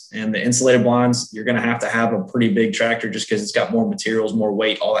blinds and the insulated blinds, you're going to have a pretty big tractor just because it's got more materials, more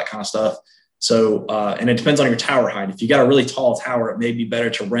weight, all that kind of stuff. So, and it depends on your tower height. If you got a really tall tower, it may be better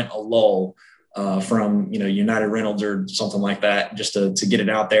to rent a lull from, United Rentals or something like that, just to get it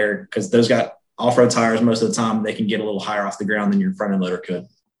out there, because those got off-road tires most of the time. They can get a little higher off the ground than your front end loader could.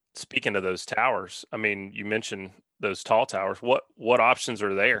 Speaking of those towers, I mean, you mentioned those tall towers. What options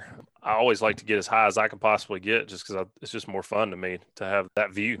are there? I always like to get as high as I can possibly get, just because it's just more fun to me to have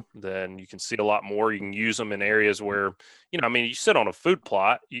that view. Then you can see a lot more. You can use them in areas where, you sit on a food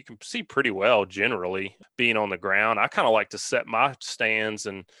plot, you can see pretty well generally being on the ground. I kind of like to set my stands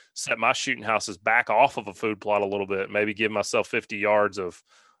and set my shooting houses back off of a food plot a little bit, maybe give myself 50 yards of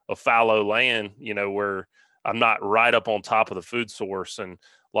fallow land, where I'm not right up on top of the food source. And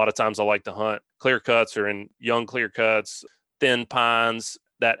a lot of times I like to hunt clear cuts or in young clear cuts, thin pines.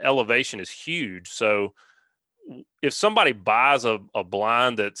 That elevation is huge. So if somebody buys a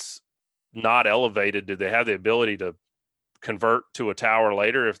blind that's not elevated, do they have the ability to convert to a tower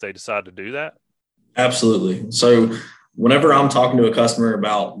later if they decide to do that? Absolutely. So whenever I'm talking to a customer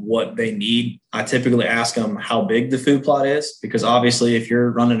about what they need, I typically ask them how big the food plot is, because obviously if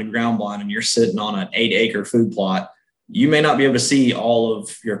you're running a ground blind and you're sitting on an 8-acre food plot, you may not be able to see all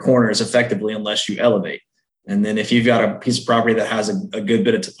of your corners effectively unless you elevate. And then if you've got a piece of property that has a good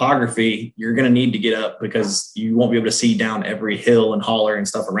bit of topography, you're going to need to get up because you won't be able to see down every hill and holler and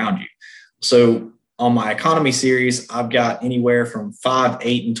stuff around you. So on my economy series, I've got anywhere from 5,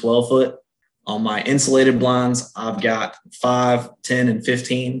 8, and 12 foot. On my insulated blinds, I've got 5, 10, and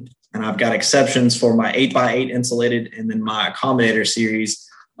 15. And I've got exceptions for my 8x8 insulated. And then my accommodator series,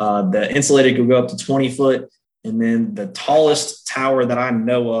 the insulated could go up to 20 foot. And then the tallest tower that I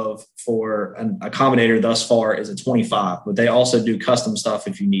know of for an accommodator thus far is a 25, but they also do custom stuff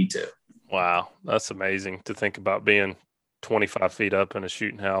if you need to. Wow. That's amazing to think about being 25 feet up in a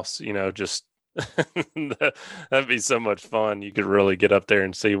shooting house, just that'd be so much fun. You could really get up there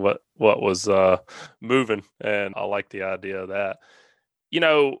and see what was moving. And I like the idea of that.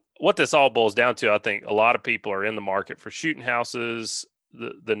 What this all boils down to, I think a lot of people are in the market for shooting houses.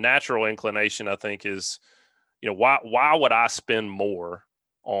 The natural inclination, I think, is, why would I spend more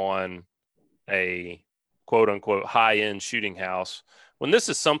on a quote unquote high end shooting house when this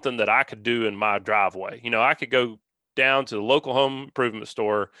is something that I could do in my driveway? I could go down to the local home improvement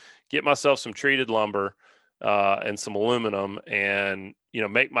store, get myself some treated lumber and some aluminum and,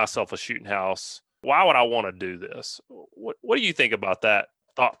 make myself a shooting house. Why would I want to do this? What do you think about that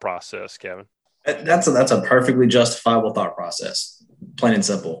thought process, Kevin? That's a perfectly justifiable thought process, plain and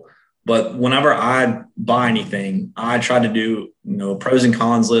simple. But whenever I buy anything, I try to do, pros and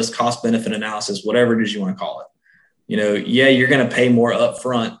cons list, cost benefit analysis, whatever it is you want to call it. You're going to pay more up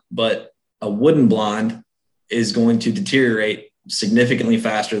front, but a wooden blind is going to deteriorate significantly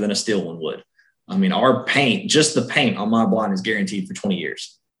faster than a steel one would. I mean, our paint, just the paint on my blind is guaranteed for 20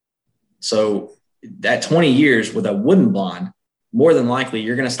 years. So that 20 years with a wooden blind, more than likely,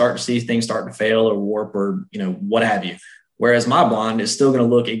 you're going to start to see things start to fail or warp or, what have you. Whereas my blind is still going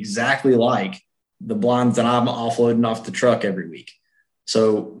to look exactly like the blinds that I'm offloading off the truck every week.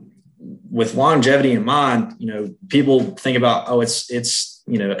 So with longevity in mind, people think about, it's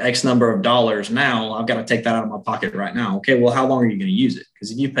X number of dollars now. I've got to take that out of my pocket right now. Okay, well, how long are you going to use it?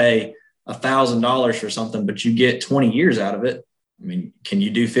 Because if you pay $1,000 for something, but you get 20 years out of it, I mean, can you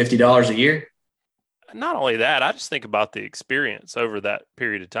do $50 a year? Not only that, I just think about the experience over that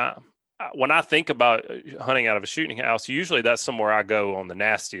period of time. When I think about hunting out of a shooting house, usually that's somewhere I go on the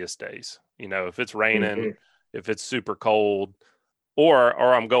nastiest days. If it's raining, if it's super cold,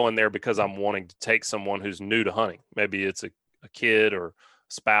 or I'm going there because I'm wanting to take someone who's new to hunting. Maybe it's a kid or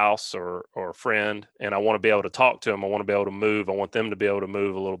spouse or a friend, and I want to be able to talk to them. I want to be able to move. I want them to be able to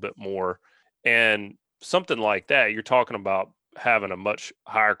move a little bit more. And something like that, you're talking about having a much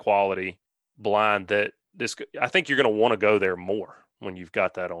higher quality blind I think you're going to want to go there more when you've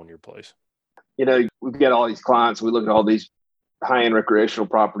got that on your place. We've got all these clients. We look at all these high-end recreational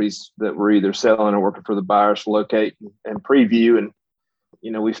properties that we're either selling or working for the buyers to locate and preview. And,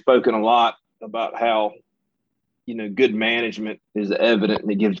 we've spoken a lot about how, good management is evident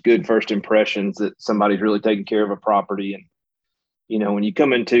and it gives good first impressions that somebody's really taking care of a property. And, when you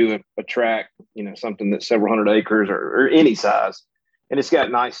come into a tract, something that's several hundred acres or any size, and it's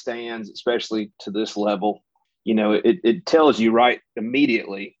got nice stands, especially to this level, it tells you right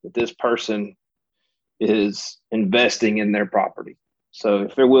immediately that this person is investing in their property. So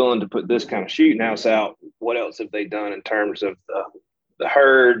if they're willing to put this kind of shooting house out, what else have they done in terms of the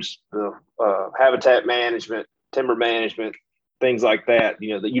herds, the habitat management, timber management, things like that?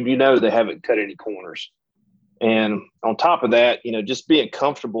 They haven't cut any corners. And on top of that, just being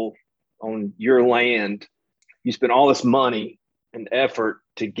comfortable on your land, you spend all this money and effort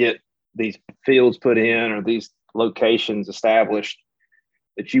to get these fields put in or these locations established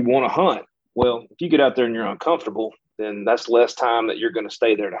that you want to hunt. Well, if you get out there and you're uncomfortable, then that's less time that you're going to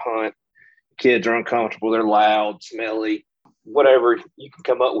stay there to hunt. Kids are uncomfortable. They're loud, smelly, whatever you can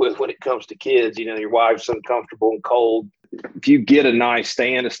come up with when it comes to kids. Your wife's uncomfortable and cold. If you get a nice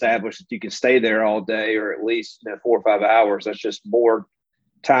stand established that you can stay there all day or at least 4 or 5 hours, that's just more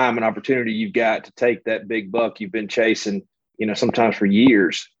time and opportunity you've got to take that big buck you've been chasing, sometimes for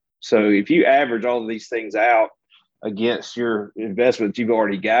years. So if you average all of these things out against your investments you've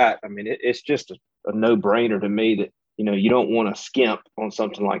already got, I mean, it's just a no-brainer to me that, you don't want to skimp on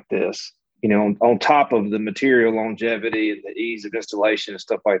something like this. On top of the material longevity and the ease of installation and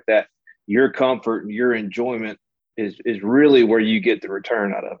stuff like that, your comfort and your enjoyment is really where you get the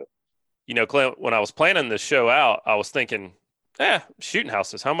return out of it. Clint, when I was planning this show out, I was thinking, shooting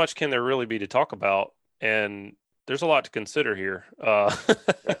houses, how much can there really be to talk about? And there's a lot to consider here.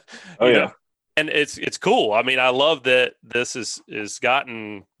 Yeah. And it's cool. I mean, I love that this is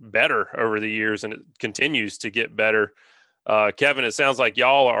gotten better over the years and it continues to get better. Kevin, it sounds like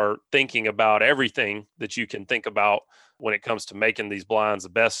y'all are thinking about everything that you can think about when it comes to making these blinds the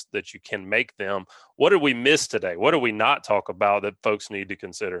best that you can make them. What did we miss today? What did we not talk about that folks need to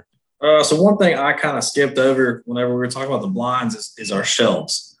consider? So one thing I kind of skipped over whenever we were talking about the blinds is our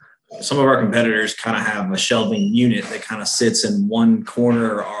shelves. Some of our competitors kind of have a shelving unit that kind of sits in one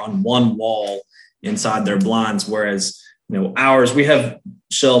corner or on one wall inside their blinds, whereas ours, we have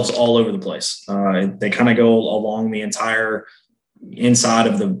shelves all over the place. They kind of go along the entire inside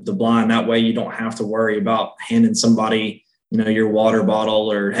of the blind. That way you don't have to worry about handing somebody your water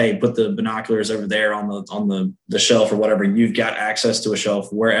bottle or, hey, put the binoculars over there on the shelf or whatever. You've got access to a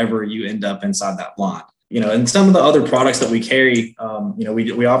shelf wherever you end up inside that blind. And some of the other products that we carry,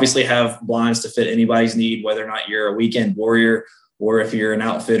 we obviously have blinds to fit anybody's need, whether or not you're a weekend warrior or if you're an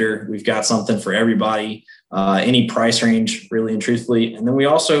outfitter. We've got something for everybody, any price range, really and truthfully. And then we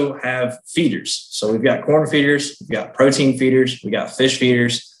also have feeders. So we've got corn feeders, we've got protein feeders, we got fish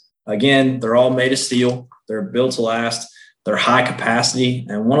feeders. Again, they're all made of steel. They're built to last. They're high capacity.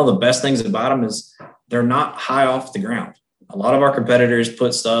 And one of the best things about them is they're not high off the ground. A lot of our competitors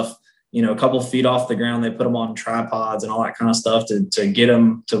put stuff, a couple of feet off the ground. They put them on tripods and all that kind of stuff to get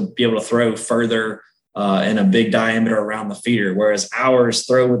them to be able to throw further in a big diameter around the feeder. Whereas ours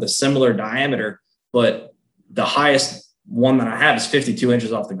throw with a similar diameter, but the highest one that I have is 52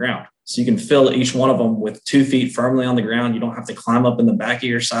 inches off the ground. So you can fill each one of them with 2 feet firmly on the ground. You don't have to climb up in the back of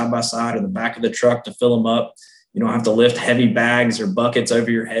your side-by-side or the back of the truck to fill them up. You don't have to lift heavy bags or buckets over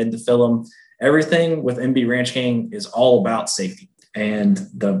your head to fill them. Everything with MB Ranch King is all about safety. And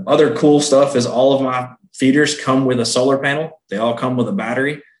the other cool stuff is all of my feeders come with a solar panel. They all come with a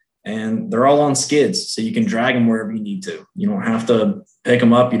battery and they're all on skids. So you can drag them wherever you need to. You don't have to pick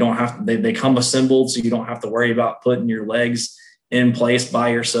them up. You don't have to, they come assembled. So you don't have to worry about putting your legs in place by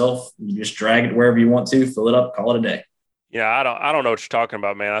yourself. You just drag it wherever you want to, fill it up, call it a day. Yeah, I don't know what you're talking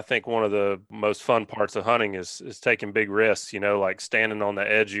about, man. I think one of the most fun parts of hunting is taking big risks, like standing on the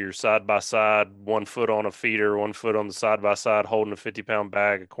edge of your side-by-side, 1 foot on a feeder, 1 foot on the side-by-side, holding a 50-pound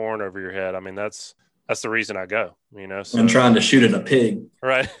bag of corn over your head. I mean, that's the reason I go, So, I'm trying to shoot at a pig.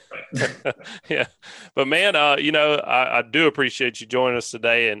 Right. Yeah. But, man, I do appreciate you joining us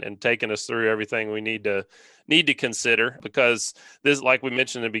today and taking us through everything we need to consider, because this, like we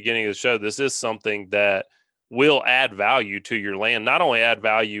mentioned in the beginning of the show, this is something that will add value to your land, not only add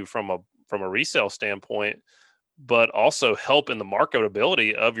value from a resale standpoint, but also help in the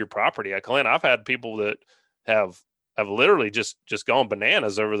marketability of your property. Clint, I've had people that have literally just gone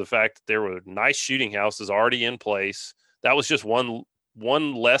bananas over the fact that there were nice shooting houses already in place. That was just one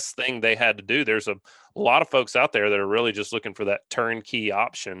less thing they had to do. There's a lot of folks out there that are really just looking for that turnkey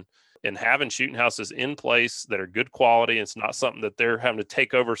option, and having shooting houses in place that are good quality. It's not something that they're having to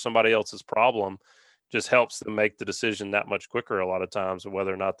take over somebody else's problem. just helps them make the decision that much quicker a lot of times of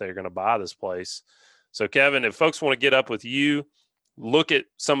whether or not they're going to buy this place. So Kevin, if folks want to get up with you, look at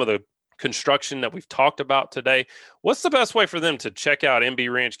some of the construction that we've talked about today, what's the best way for them to check out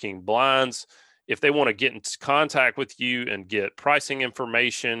MB Ranch King Blinds? If they want to get in contact with you and get pricing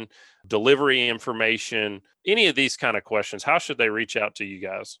information, delivery information, any of these kind of questions, how should they reach out to you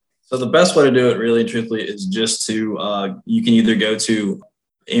guys? So the best way to do it, really, truthfully, is just to, you can either go to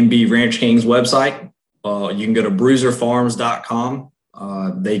MB Ranch King's website. You can go to bruiserfarms.com.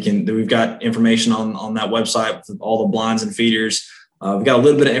 We've got information on that website with all the blinds and feeders. We've got a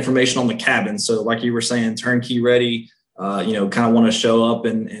little bit of information on the cabin. So like you were saying, turnkey ready, kind of want to show up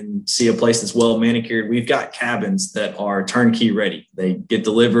and see a place that's well manicured. We've got cabins that are turnkey ready. They get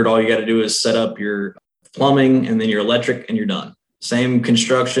delivered. All you got to do is set up your plumbing and then your electric and you're done. Same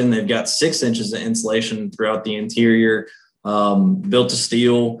construction. They've got 6 inches of insulation throughout the interior, built to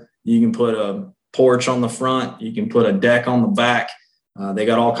steel. You can put a porch on the front. You can put a deck on the back. They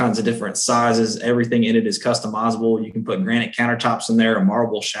got all kinds of different sizes. Everything in it is customizable. You can put granite countertops in there, a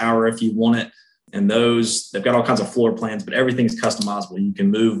marble shower if you want it. And they've got all kinds of floor plans, but everything's customizable. You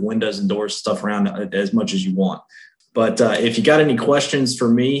can move windows and doors, stuff around as much as you want. But if you got any questions for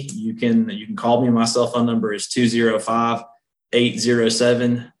me, you can call me. My cell phone number is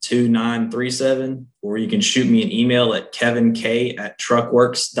 205-807-2937, or you can shoot me an email at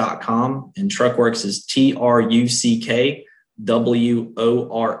kevink@truckworks.com. And Truckworks is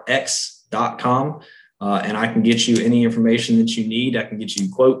TRUCKWORX.com. And I can get you any information that you need. I can get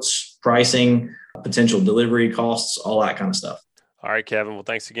you quotes, pricing, potential delivery costs, all that kind of stuff. All right, Kevin. Well,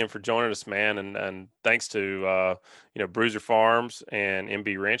 thanks again for joining us, man. And thanks to, Bruiser Farms and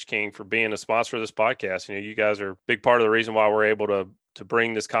MB Ranch King for being a sponsor of this podcast. You guys are a big part of the reason why we're able to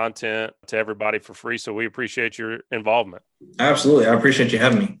bring this content to everybody for free. So we appreciate your involvement. Absolutely. I appreciate you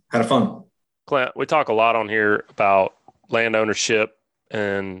having me. Had fun. Clint, we talk a lot on here about land ownership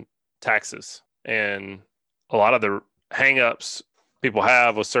and taxes, and a lot of the hangups people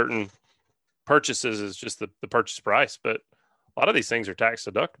have with certain purchases is just the purchase price, but a lot of these things are tax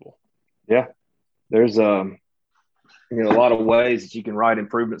deductible. Yeah. There's a lot of ways that you can write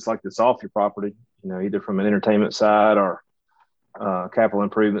improvements like this off your property, either from an entertainment side or capital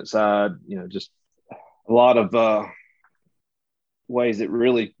improvement side, just a lot of ways that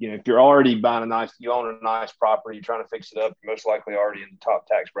really, if you're already you own a nice property, you're trying to fix it up, you're most likely already in the top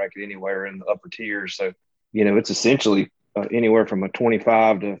tax bracket anywhere in the upper tiers. So, it's essentially anywhere from a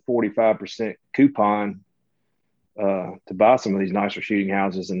 25 to 45% coupon to buy some of these nicer shooting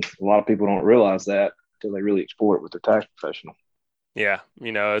houses. And a lot of people don't realize that until they really explore it with their tax professional. Yeah.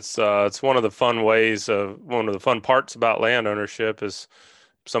 It's one of the fun parts about land ownership is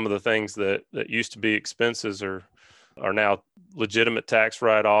some of the things that used to be expenses are now legitimate tax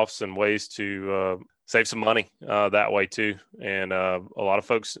write-offs and ways to save some money that way too. And a lot of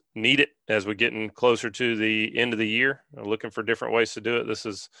folks need it as we're getting closer to the end of the year, looking for different ways to do it. This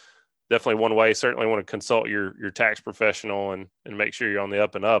is definitely one way. Certainly want to consult your tax professional and make sure you're on the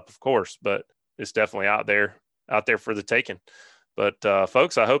up and up, of course, but it's definitely out there for the taking. But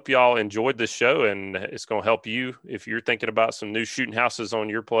folks, I hope y'all enjoyed this show, and it's going to help you if you're thinking about some new shooting houses on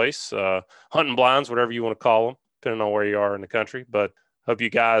your place, hunting blinds, whatever you want to call them, depending on where you are in the country. But hope you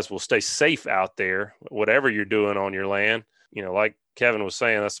guys will stay safe out there, whatever you're doing on your land. Like Kevin was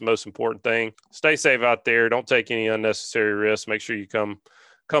saying, that's the most important thing. Stay safe out there. Don't take any unnecessary risks. Make sure you come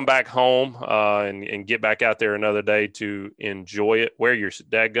back home and get back out there another day to enjoy it. Wear your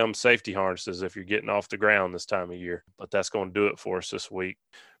dadgum safety harnesses if you're getting off the ground this time of year. But that's going to do it for us this week.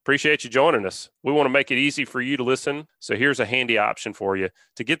 Appreciate you joining us. We want to make it easy for you to listen. So here's a handy option for you.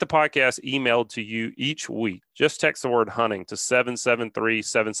 To get the podcast emailed to you each week, just text the word hunting to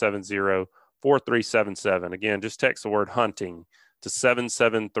 773-770-4377. Again, just text the word hunting to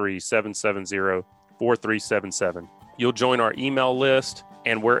 773-770-4377. You'll join our email list.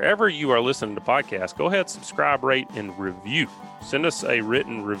 And wherever you are listening to podcasts, go ahead, subscribe, rate, and review. Send us a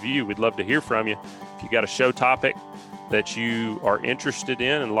written review. We'd love to hear from you. If you got a show topic that you are interested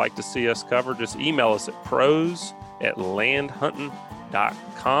in and like to see us cover, just email us at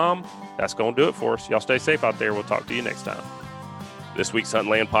pros@landhunting.com. That's going to do it for us. Y'all stay safe out there. We'll talk to you next time. This week's Hunt and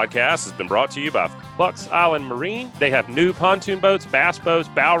Land podcast has been brought to you by Flux Island Marine. They have new pontoon boats, bass boats,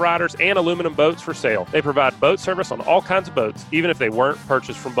 bow riders, and aluminum boats for sale. They provide boat service on all kinds of boats, even if they weren't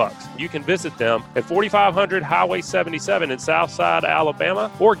purchased from Bucks. You can visit them at 4500 Highway 77 in Southside,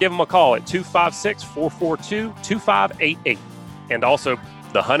 Alabama, or give them a call at 256-442-2588. And also,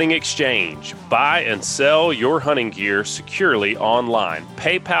 The Hunting Exchange. Buy and sell your hunting gear securely online.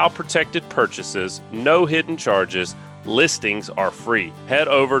 PayPal protected purchases, no hidden charges, Listings are free. Head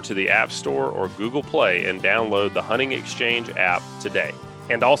over to the App Store or Google Play and download the Hunting Exchange app today.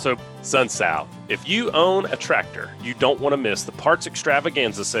 And also, SunSouth. If you own a tractor, you don't want to miss the Parts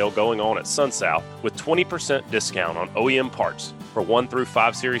Extravaganza sale going on at SunSouth with 20% discount on OEM parts for 1 through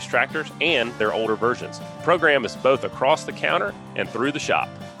 5 series tractors and their older versions. The program is both across the counter and through the shop.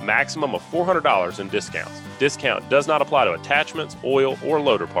 Maximum of $400 in discounts. Discount does not apply to attachments, oil, or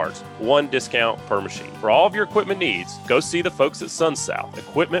loader parts. 1 discount per machine. For all of your equipment needs, go see the folks at SunSouth.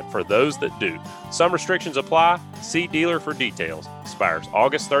 Equipment for those that do. Some restrictions apply. See dealer for details. Expires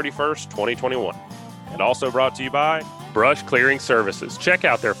August 31st, 2021. And also brought to you by Brush Clearing Services. Check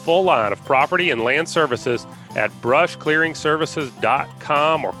out their full line of property and land services at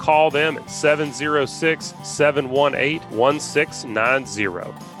brushclearingservices.com or call them at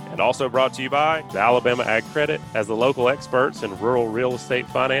 706-718-1690. And also brought to you by the Alabama Ag Credit. As the local experts in rural real estate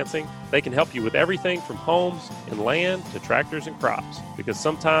financing, they can help you with everything from homes and land to tractors and crops. Because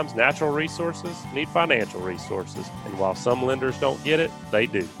sometimes natural resources need financial resources. And while some lenders don't get it, they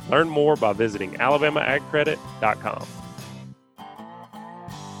do. Learn more by visiting alabamaagcredit.com.